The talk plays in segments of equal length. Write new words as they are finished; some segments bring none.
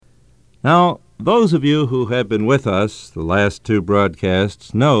Now, those of you who have been with us the last two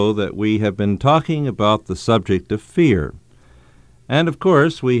broadcasts know that we have been talking about the subject of fear. And of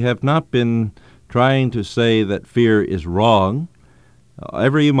course, we have not been trying to say that fear is wrong.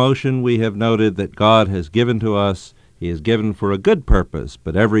 Every emotion we have noted that God has given to us, He has given for a good purpose,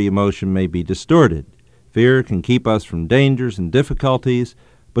 but every emotion may be distorted. Fear can keep us from dangers and difficulties,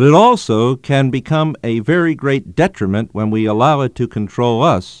 but it also can become a very great detriment when we allow it to control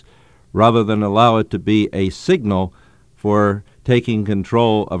us, rather than allow it to be a signal for taking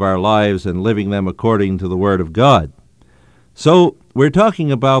control of our lives and living them according to the Word of God. So we're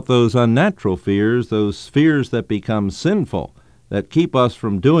talking about those unnatural fears, those fears that become sinful, that keep us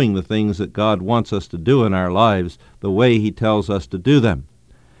from doing the things that God wants us to do in our lives the way He tells us to do them.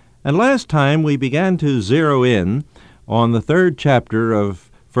 And last time we began to zero in on the 3rd chapter of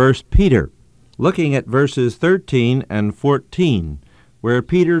 1 Peter, looking at verses 13 and 14, where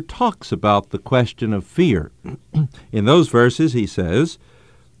Peter talks about the question of fear. In those verses he says,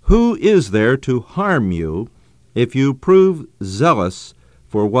 "Who is there to harm you if you prove zealous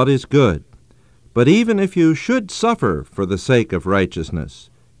for what is good? But even if you should suffer for the sake of righteousness,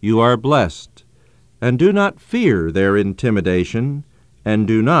 you are blessed. And do not fear their intimidation, and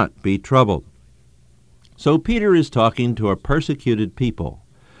do not be troubled." So Peter is talking to a persecuted people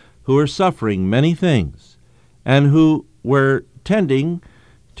who are suffering many things and who were tending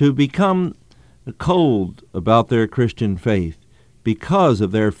to become cold about their Christian faith because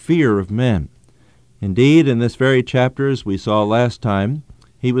of their fear of men. Indeed, in this very chapter, as we saw last time,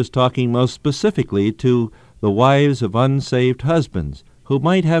 he was talking most specifically to the wives of unsaved husbands who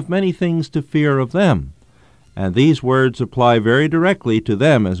might have many things to fear of them. And these words apply very directly to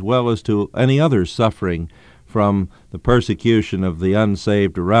them as well as to any others suffering from the persecution of the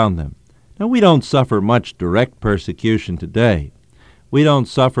unsaved around them. Now, we don't suffer much direct persecution today. We don't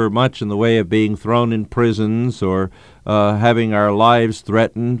suffer much in the way of being thrown in prisons or having our lives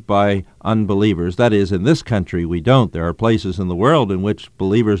threatened by unbelievers. That is, in this country we don't. There are places in the world in which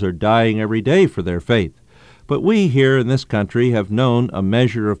believers are dying every day for their faith. But we here in this country have known a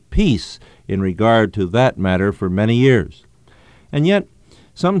measure of peace in regard to that matter for many years. And yet,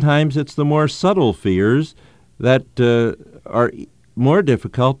 sometimes it's the more subtle fears that are more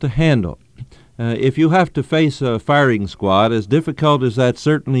difficult to handle. If you have to face a firing squad, as difficult as that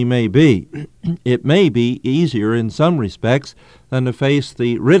certainly may be, it may be easier in some respects than to face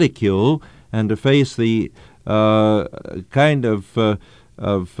the ridicule and to face the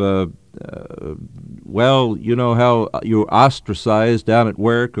well, you know how you're ostracized down at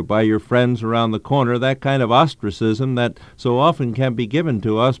work or by your friends around the corner, that kind of ostracism that so often can be given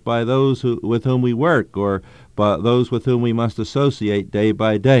to us by those with whom we work or by those with whom we must associate day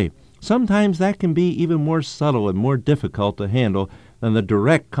by day. Sometimes that can be even more subtle and more difficult to handle than the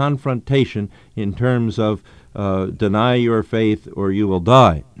direct confrontation in terms of deny your faith or you will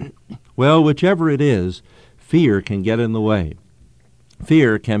die. Well, whichever it is, fear can get in the way.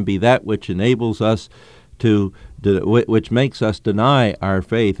 Fear can be that which enables us which makes us deny our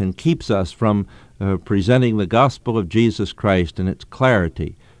faith and keeps us from presenting the gospel of Jesus Christ in its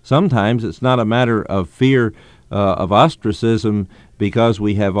clarity. Sometimes it's not a matter of fear of ostracism because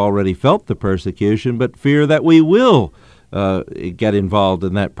we have already felt the persecution, but fear that we will get involved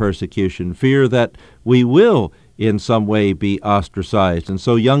in that persecution, fear that we will in some way be ostracized. And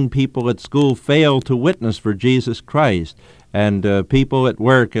so young people at school fail to witness for Jesus Christ, and people at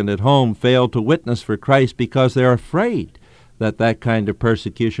work and at home fail to witness for Christ because they're afraid that that kind of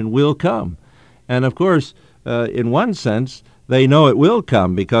persecution will come. And of course, in one sense, they know it will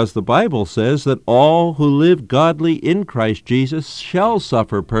come because the Bible says that all who live godly in Christ Jesus shall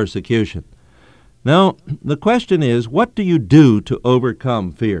suffer persecution. Now, the question is, what do you do to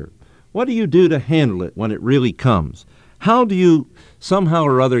overcome fear? What do you do to handle it when it really comes? How do you somehow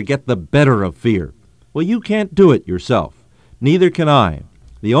or other get the better of fear? Well, you can't do it yourself. Neither can I.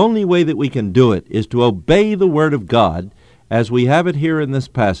 The only way that we can do it is to obey the Word of God as we have it here in this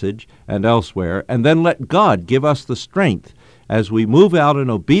passage and elsewhere, and then let God give us the strength as we move out in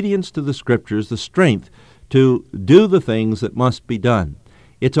obedience to the Scriptures, the strength to do the things that must be done.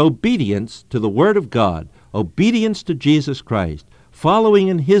 It's obedience to the Word of God, obedience to Jesus Christ, following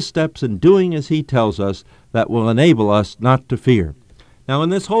in His steps and doing as He tells us that will enable us not to fear. Now, in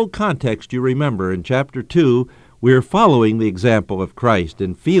this whole context, you remember, in chapter 2, we're following the example of Christ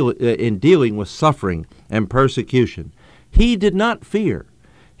in dealing with suffering and persecution. He did not fear.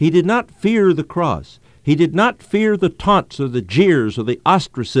 He did not fear the cross. He did not fear the taunts or the jeers or the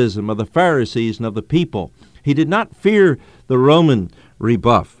ostracism of the Pharisees and of the people. He did not fear the Roman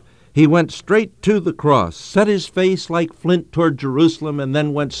rebuff. He went straight to the cross, set his face like flint toward Jerusalem, and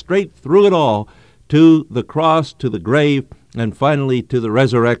then went straight through it all to the cross, to the grave, and finally to the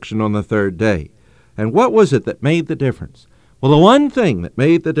resurrection on the third day. And what was it that made the difference? Well, the one thing that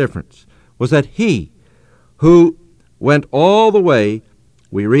made the difference was that he who went all the way,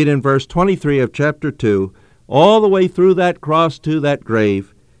 we read in verse 23 of chapter 2, all the way through that cross to that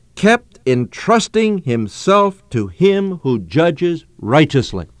grave, kept entrusting himself to him who judges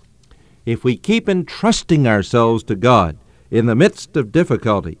righteously. If we keep entrusting ourselves to God in the midst of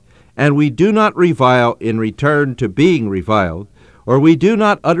difficulty, and we do not revile in return to being reviled, or we do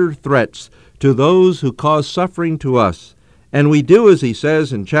not utter threats to those who cause suffering to us, and we do, as he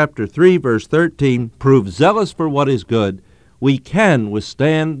says in chapter 3, verse 13, prove zealous for what is good, we can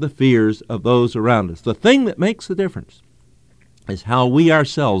withstand the fears of those around us. The thing that makes the difference is how we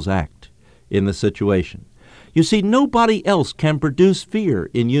ourselves act in the situation. You see, nobody else can produce fear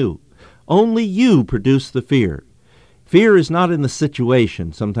in you. Only you produce the fear. Fear is not in the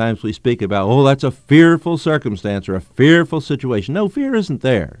situation. Sometimes we speak about, oh, that's a fearful circumstance or a fearful situation. No, fear isn't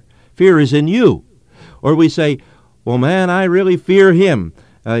there. Fear is in you. Or we say, well, man, I really fear him.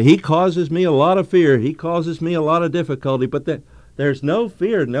 He causes me a lot of fear. He causes me a lot of difficulty. But there's no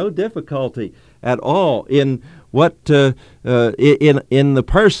fear, no difficulty at all in what in the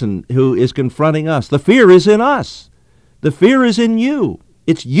person who is confronting us. The fear is in us. The fear is in you.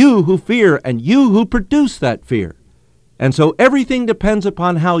 It's you who fear and you who produce that fear. And so everything depends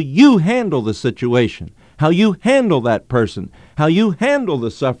upon how you handle the situation, how you handle that person, how you handle the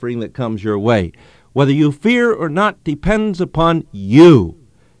suffering that comes your way. Whether you fear or not depends upon you.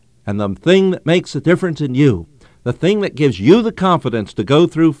 And the thing that makes a difference in you, the thing that gives you the confidence to go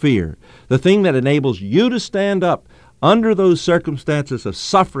through fear, the thing that enables you to stand up under those circumstances of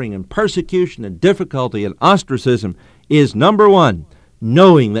suffering and persecution and difficulty and ostracism is, number one,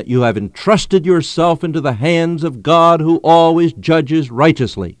 knowing that you have entrusted yourself into the hands of God who always judges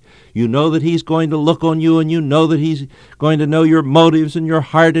righteously. You know that he's going to look on you, and you know that he's going to know your motives and your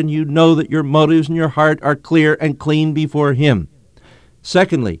heart, and you know that your motives and your heart are clear and clean before him.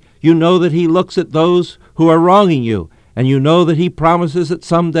 Secondly, you know that he looks at those who are wronging you, and you know that he promises that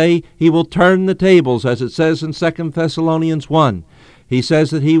someday he will turn the tables, as it says in 2 Thessalonians 1. He says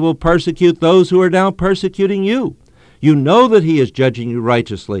that he will persecute those who are now persecuting you. You know that he is judging you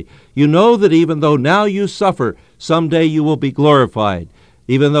righteously. You know that even though now you suffer, someday you will be glorified.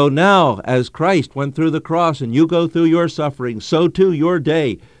 Even though now, as Christ went through the cross and you go through your suffering, so too your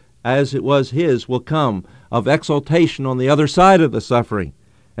day, as it was his, will come of exaltation on the other side of the suffering.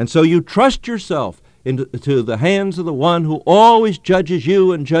 And so you trust yourself into the hands of the one who always judges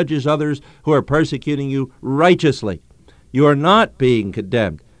you and judges others who are persecuting you righteously. You are not being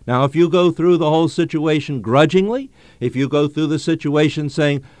condemned. Now, if you go through the whole situation grudgingly, if you go through the situation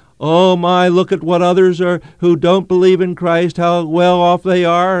saying, oh my, look at what others are who don't believe in Christ, how well off they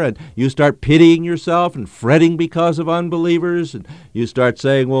are, and you start pitying yourself and fretting because of unbelievers, and you start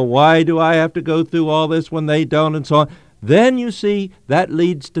saying, well, why do I have to go through all this when they don't, and so on, then you see that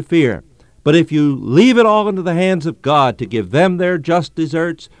leads to fear. But if you leave it all into the hands of God to give them their just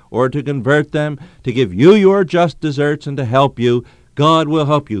deserts, or to convert them, to give you your just deserts and to help you, God will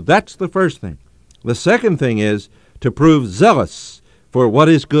help you. That's the first thing. The second thing is to prove zealous for what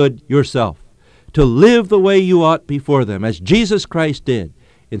is good yourself, to live the way you ought before them, as Jesus Christ did.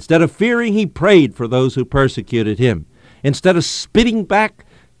 Instead of fearing, he prayed for those who persecuted him. Instead of spitting back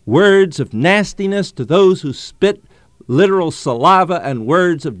words of nastiness to those who spit literal saliva and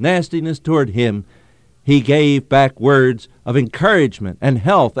words of nastiness toward him, he gave back words of encouragement and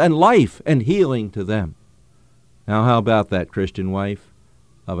health and life and healing to them. Now, how about that Christian wife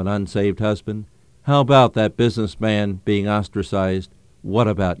of an unsaved husband? How about that businessman being ostracized? What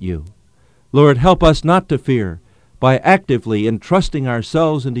about you? Lord, help us not to fear by actively entrusting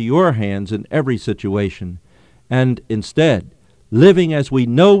ourselves into your hands in every situation, and instead living as we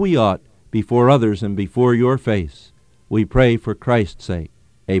know we ought before others and before your face. We pray for Christ's sake.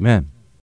 Amen.